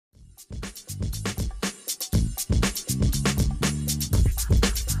Hi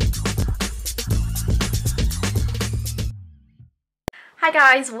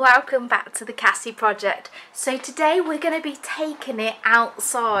guys, welcome back to the Cassie project. So today we're going to be taking it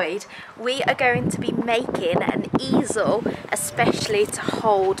outside. We are going to be making an easel especially to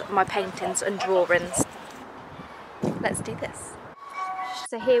hold my paintings and drawings. Let's do this.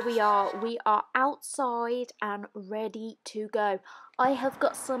 So here we are outside and ready to go. I have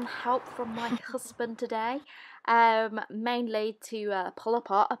got some help from my husband today, mainly to pull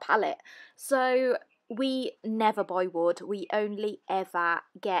apart a pallet. So we never buy wood, we only ever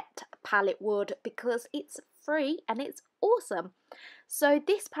get pallet wood because it's free and it's awesome. So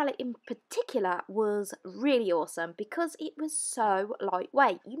this pallet in particular was really awesome because it was so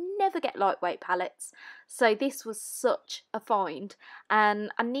lightweight. You never get lightweight pallets, so this was such a find,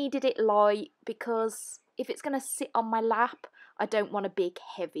 and I needed it light because if it's going to sit on my lap, I don't want a big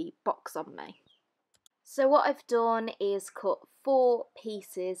heavy box on me. So what I've done is cut 4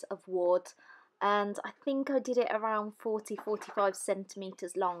 pieces of wood, and I think I did it around 40-45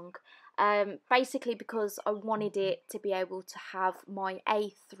 centimetres long, basically because I wanted it to be able to have my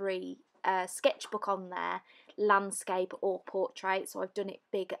A3 sketchbook on there, landscape or portrait, so I've done it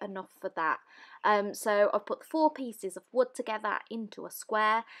big enough for that. So I've put 4 pieces of wood together into a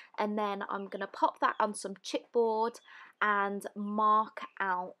square, and then I'm going to pop that on some chipboard and mark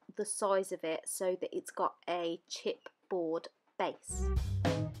out the size of it so that it's got a chipboard base.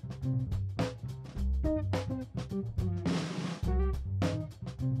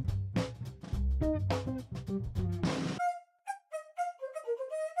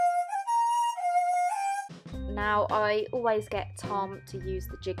 Now I always get Tom to use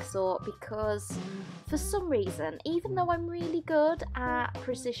the jigsaw because for some reason, even though I'm really good at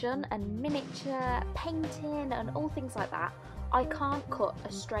precision and miniature painting and all things like that, I can't cut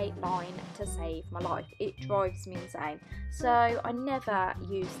a straight line to save my life. It drives me insane. So I never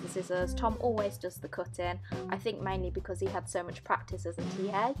use the scissors. Tom always does the cutting. I think mainly because he had so much practice as a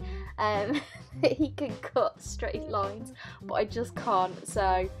TA that he can cut straight lines, but I just can't.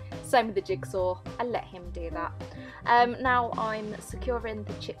 So same with the jigsaw, I let him do that. Now I'm securing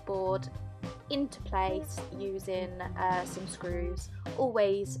the chipboard into place using some screws,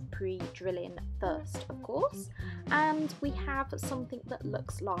 always pre-drilling first of course, and we have something that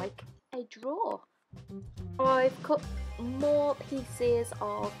looks like a drawer. I've cut more pieces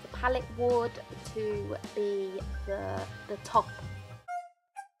of the pallet wood to be the top,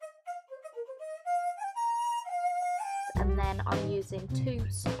 and then I'm using 2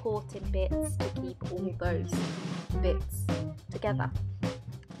 supporting bits to keep all those bits together.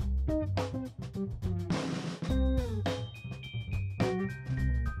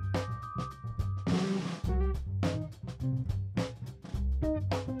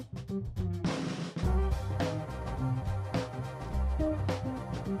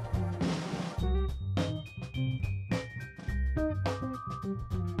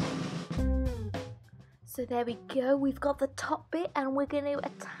 So there we go, we've got the top bit and we're going to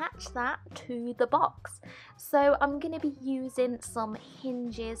attach that to the box. So I'm going to be using some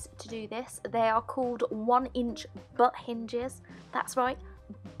hinges to do this. They are called 1-inch butt hinges. That's right,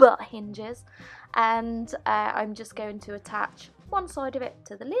 butt hinges. And I'm just going to attach one side of it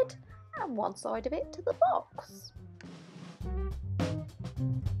to the lid and one side of it to the box.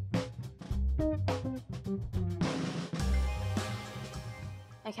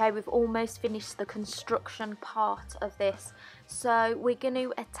 Okay, we've almost finished the construction part of this, so we're going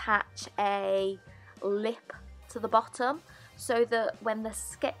to attach a lip to the bottom so that when the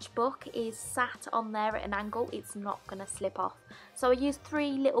sketchbook is sat on there at an angle, it's not going to slip off. So I used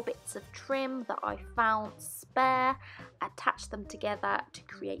 3 little bits of trim that I found spare, attached them together to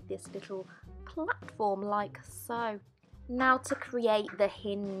create this little platform like so. Now to create the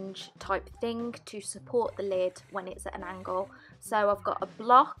hinge type thing to support the lid when it's at an angle. So I've got a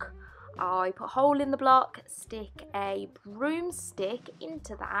block, I put a hole in the block, stick a broomstick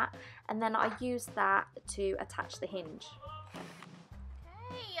into that, and then I use that to attach the hinge.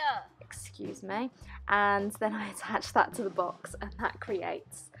 Hey. Excuse me. And then I attach that to the box, and that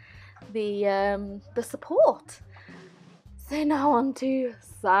creates the support. So now on to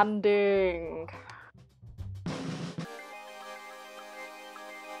sanding.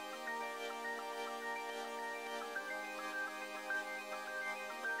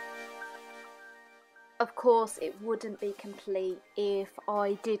 Of course, it wouldn't be complete if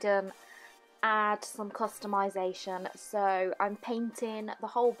I didn't add some customization. So I'm painting the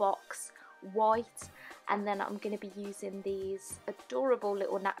whole box white, and then I'm going to be using these adorable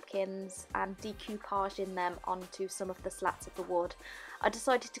little napkins and decoupaging them onto some of the slats of the wood. I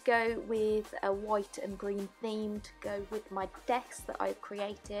decided to go with a white and green theme to go with my desk that I've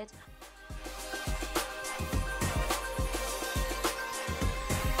created.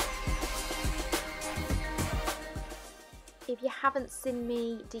 If you haven't seen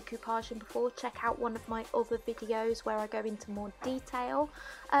me decoupaging before, check out one of my other videos where I go into more detail.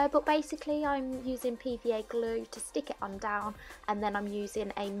 But basically I'm using PVA glue to stick it on down, and then I'm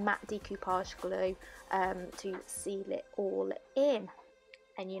using a matte decoupage glue to seal it all in.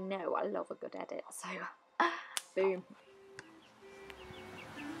 And you know I love a good edit, so boom.